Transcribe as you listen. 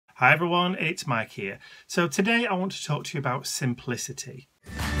Hi everyone, it's Mike here. So today I want to talk to you about simplicity.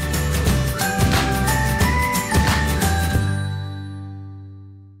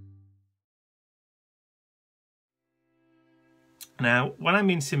 Now, when I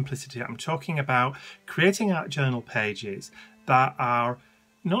mean simplicity, I'm talking about creating art journal pages that are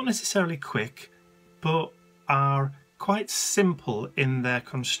not necessarily quick, but are quite simple in their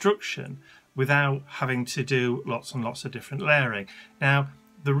construction without having to do lots and lots of different layering. Now,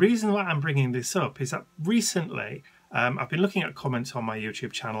 the reason why I'm bringing this up is that recently I've been looking at comments on my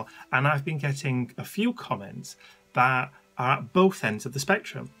YouTube channel and I've been getting a few comments that are at both ends of the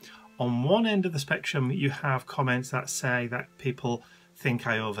spectrum. On one end of the spectrum, you have comments that say that people think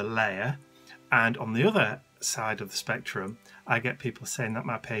I overlayer, and on the other side of the spectrum, I get people saying that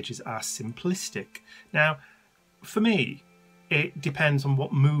my pages are simplistic. Now, for me, it depends on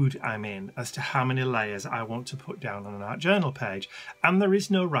what mood I'm in as to how many layers I want to put down on an art journal page, and there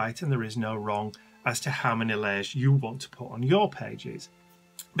is no right and there is no wrong as to how many layers you want to put on your pages,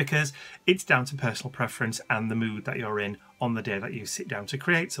 because it's down to personal preference and the mood that you're in on the day that you sit down to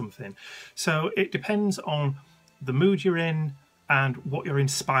create something. So it depends on the mood you're in and what you're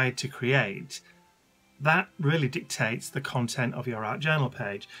inspired to create. That really dictates the content of your art journal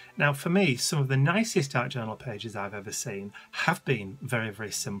page. Now, for me, some of the nicest art journal pages I've ever seen have been very,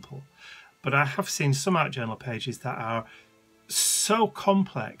 very simple. But I have seen some art journal pages that are so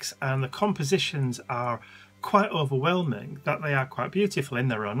complex and the compositions are quite overwhelming that they are quite beautiful in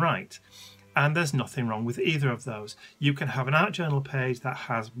their own right. And there's nothing wrong with either of those. You can have an art journal page that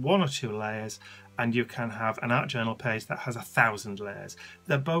has 1 or 2 layers, and you can have an art journal page that has 1,000 layers.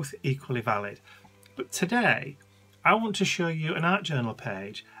 They're both equally valid. But today, I want to show you an art journal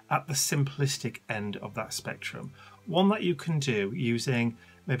page at the simplistic end of that spectrum. One that you can do using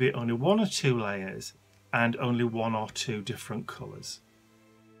maybe only 1 or 2 layers and only 1 or 2 different colours.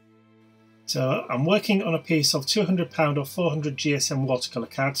 So I'm working on a piece of 200 or 400 GSM watercolour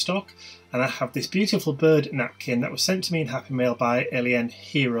cardstock, and I have this beautiful bird napkin that was sent to me in Happy Mail by Alien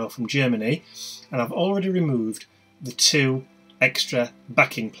Hero from Germany, and I've already removed the 2 extra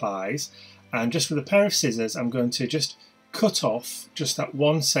backing plies, and just with a pair of scissors I'm going to just cut off just that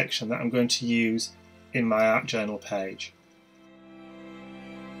one section that I'm going to use in my art journal page.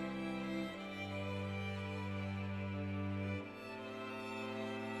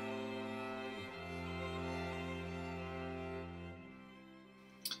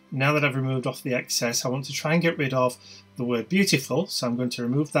 Now that I've removed off the excess, I want to try and get rid of the word beautiful, so I'm going to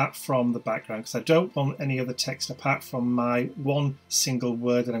remove that from the background because I don't want any other text apart from my one single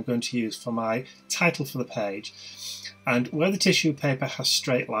word that I'm going to use for my title for the page. And where the tissue paper has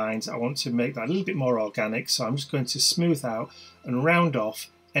straight lines, I want to make that a little bit more organic, so I'm just going to smooth out and round off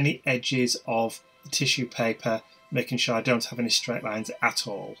any edges of the tissue paper, making sure I don't have any straight lines at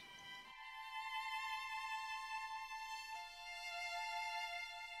all.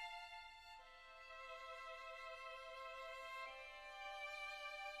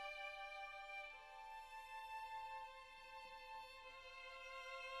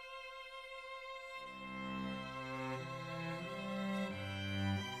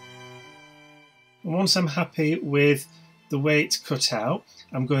 And once I'm happy with the way it's cut out,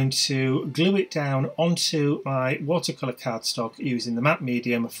 I'm going to glue it down onto my watercolour cardstock using the matte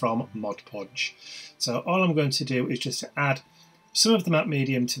medium from Mod Podge. So all I'm going to do is just to add some of the matte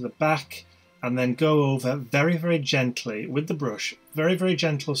medium to the back and then go over very, very gently with the brush, very, very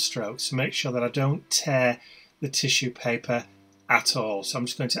gentle strokes to make sure that I don't tear the tissue paper at all. So I'm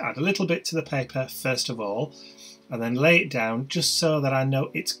just going to add a little bit to the paper first of all, and then lay it down just so that I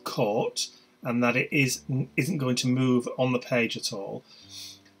know it's caught and that it isn't going to move on the page at all.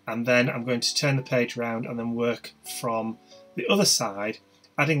 And then I'm going to turn the page around and then work from the other side,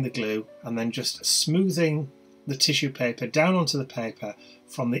 adding the glue and then just smoothing the tissue paper down onto the paper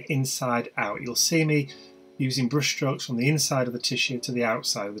from the inside out. You'll see me using brush strokes from the inside of the tissue to the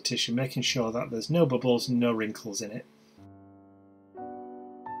outside of the tissue, making sure that there's no bubbles, no wrinkles in it.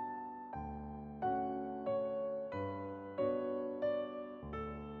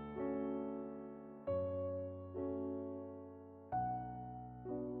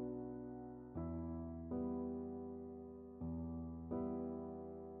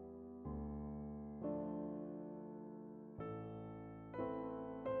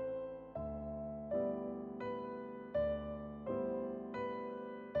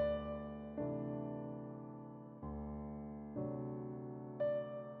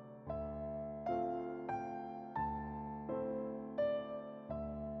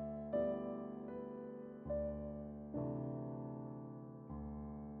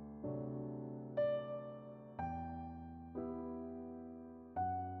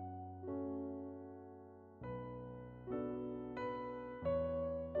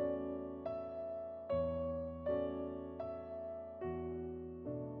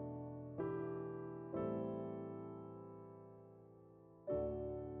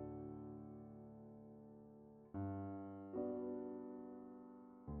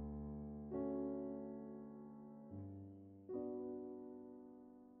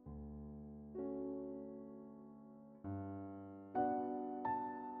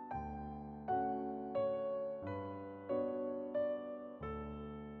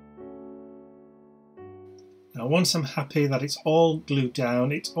 Now once I'm happy that it's all glued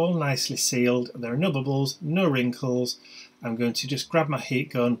down, it's all nicely sealed, there are no bubbles, no wrinkles, I'm going to just grab my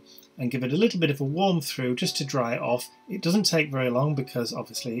heat gun and give it a little bit of a warm through just to dry it off. It doesn't take very long because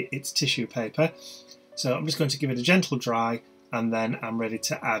obviously it's tissue paper. So I'm just going to give it a gentle dry and then I'm ready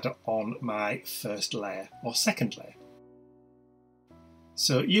to add on my first layer or second layer.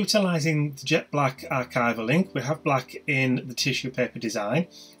 So utilising the jet black archival ink, we have black in the tissue paper design,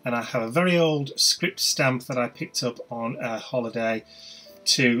 and I have a very old script stamp that I picked up on a holiday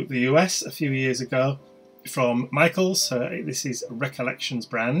to the US a few years ago from Michael's. So this is a Recollections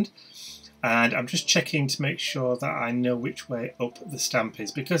brand, and I'm just checking to make sure that I know which way up the stamp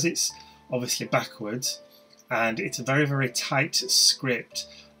is, because it's obviously backwards and it's a very, very tight script.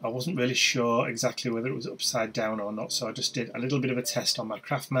 I wasn't really sure exactly whether it was upside down or not, so I just did a little bit of a test on my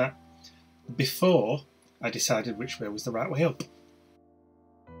craft mat before I decided which way was the right way up.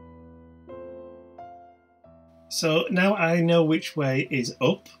 So now I know which way is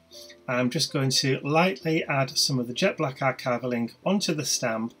up, I'm just going to lightly add some of the jet black archival ink onto the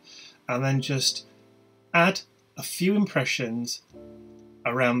stamp and then just add a few impressions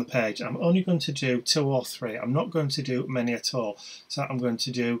around the page. I'm only going to do 2 or 3. I'm not going to do many at all. So I'm going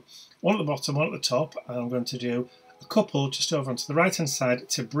to do one at the bottom, one at the top, and I'm going to do a couple just over onto the right hand side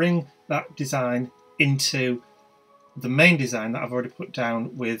to bring that design into the main design that I've already put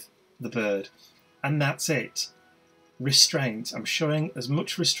down with the bird. And that's it. Restraint. I'm showing as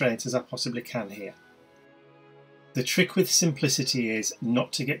much restraint as I possibly can here. The trick with simplicity is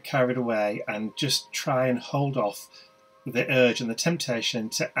not to get carried away and just try and hold off the urge and the temptation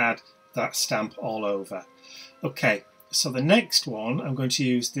to add that stamp all over. Okay, so the next one, I'm going to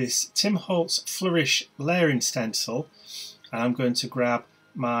use this Tim Holtz Flourish layering stencil, and I'm going to grab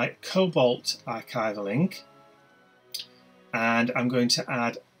my Cobalt archival ink, and I'm going to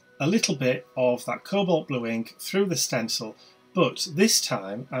add a little bit of that cobalt blue ink through the stencil, but this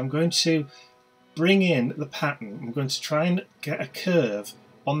time I'm going to bring in the pattern. I'm going to try and get a curve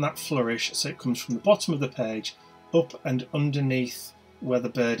on that flourish so it comes from the bottom of the page up and underneath where the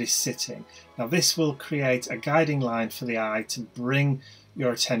bird is sitting. Now this will create a guiding line for the eye to bring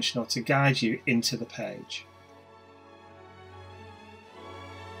your attention or to guide you into the page.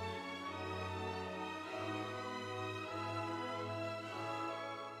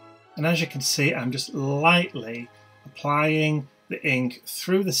 And as you can see, I'm just lightly applying the ink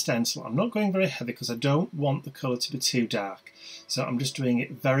through the stencil. I'm not going very heavy because I don't want the colour to be too dark. So I'm just doing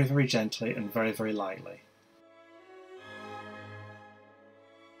it very, very gently and very, very lightly.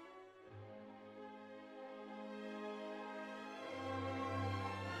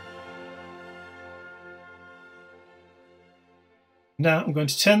 Now I'm going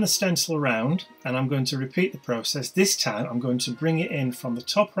to turn the stencil around and I'm going to repeat the process. This time I'm going to bring it in from the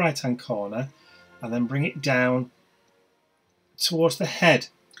top right hand corner and then bring it down towards the head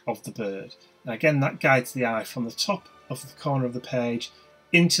of the bird. And again, that guides the eye from the top of the corner of the page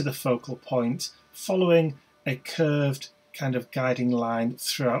into the focal point, following a curved kind of guiding line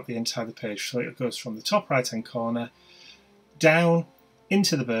throughout the entire page. So it goes from the top right hand corner down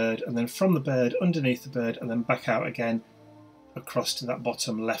into the bird, and then from the bird underneath the bird, and then back out again across to that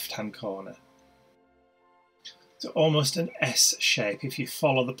bottom left hand corner. So almost an S shape if you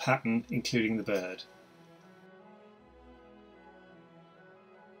follow the pattern including the bird.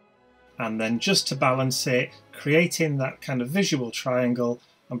 And then just to balance it, creating that kind of visual triangle,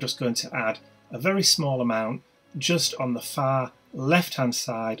 I'm just going to add a very small amount just on the far left hand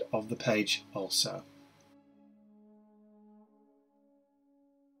side of the page also.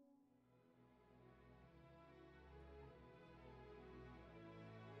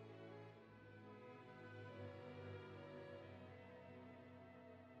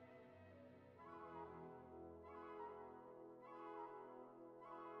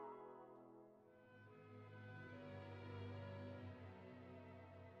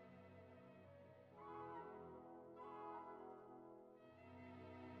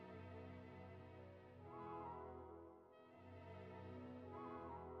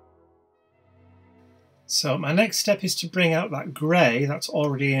 So my next step is to bring out that grey that's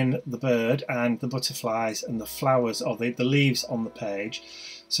already in the bird and the butterflies and the flowers or the leaves on the page.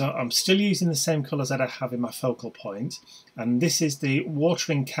 So I'm still using the same colours that I have in my focal point, and this is the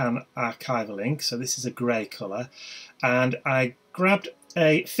watering can archival ink, so this is a grey colour, and I grabbed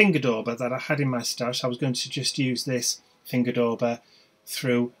a finger dauber that I had in my stash. I was going to just use this finger dauber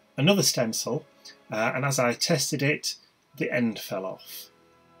through another stencil, and as I tested it, the end fell off.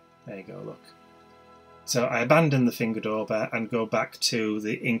 There you go, look. So I abandon the finger dauber and go back to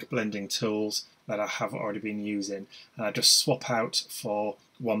the ink blending tools that I have already been using, and I just swap out for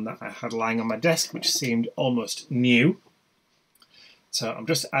one that I had lying on my desk which seemed almost new. So I'm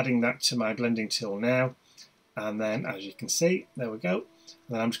just adding that to my blending tool now, and then as you can see, there we go.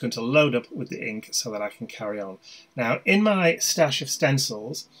 And then I'm just going to load up with the ink so that I can carry on. Now in my stash of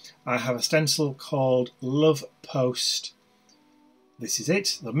stencils, I have a stencil called Love Post. This is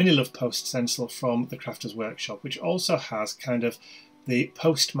it, the Mini Love Post stencil from the Crafters Workshop, which also has kind of the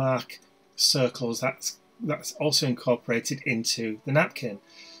postmark circles that's also incorporated into the napkin.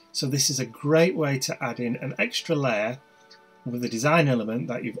 So this is a great way to add in an extra layer with a design element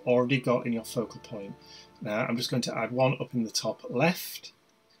that you've already got in your focal point. Now I'm just going to add one up in the top left,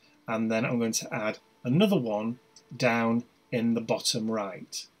 and then I'm going to add another one down in the bottom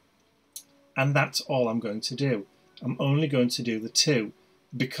right. And that's all I'm going to do. I'm only going to do the two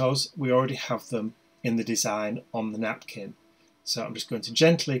because we already have them in the design on the napkin. So I'm just going to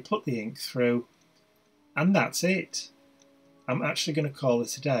gently put the ink through, and that's it. I'm actually going to call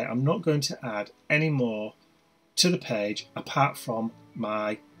this a day. I'm not going to add any more to the page apart from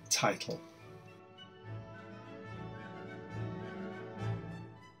my title.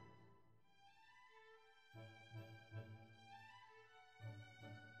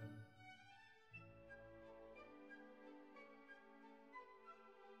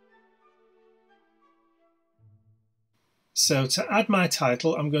 So to add my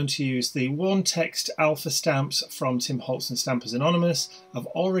title, I'm going to use the One Text Alpha stamps from Tim Holtz and Stampers Anonymous. I've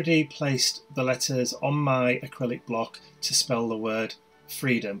already placed the letters on my acrylic block to spell the word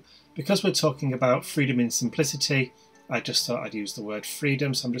freedom. Because we're talking about freedom in simplicity, I just thought I'd use the word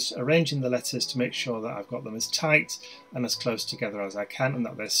freedom. So I'm just arranging the letters to make sure that I've got them as tight and as close together as I can and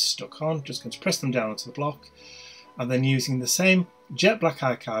that they're stuck on. Just going to press them down onto the block, and then using the same jet black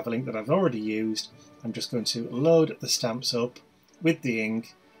archival ink that I've already used, I'm just going to load the stamps up with the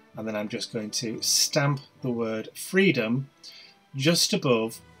ink, and then I'm just going to stamp the word freedom just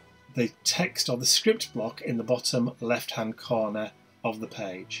above the text or the script block in the bottom left hand corner of the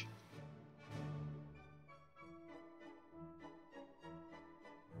page.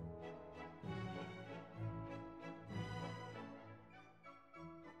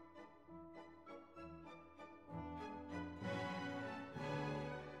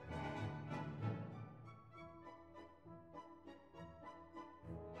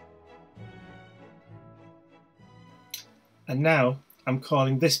 And now I'm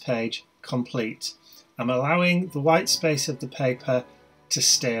calling this page complete. I'm allowing the white space of the paper to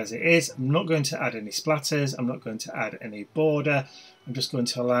stay as it is. I'm not going to add any splatters. I'm not going to add any border. I'm just going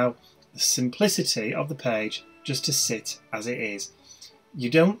to allow the simplicity of the page just to sit as it is. You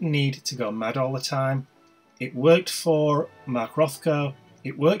don't need to go mad all the time. It worked for Mark Rothko,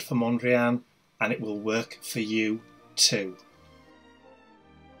 it worked for Mondrian, and it will work for you too.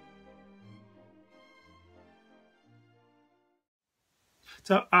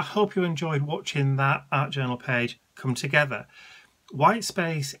 So I hope you enjoyed watching that art journal page come together. White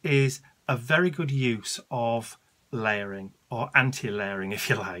space is a very good use of layering, or anti-layering if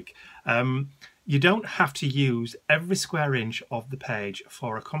you like. You don't have to use every square inch of the page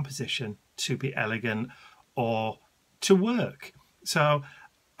for a composition to be elegant or to work. So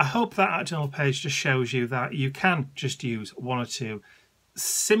I hope that art journal page just shows you that you can just use one or two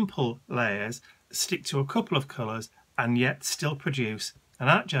simple layers, stick to a couple of colours, and yet still produce an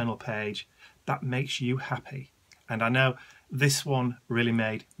art journal page that makes you happy. And I know this one really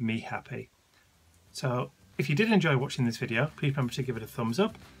made me happy. So if you did enjoy watching this video, please remember to give it a thumbs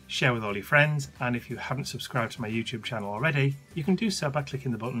up, share with all your friends, and if you haven't subscribed to my YouTube channel already, you can do so by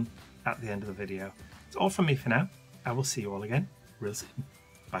clicking the button at the end of the video. It's all from me for now. I will see you all again real soon.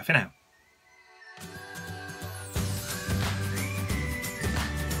 Bye for now.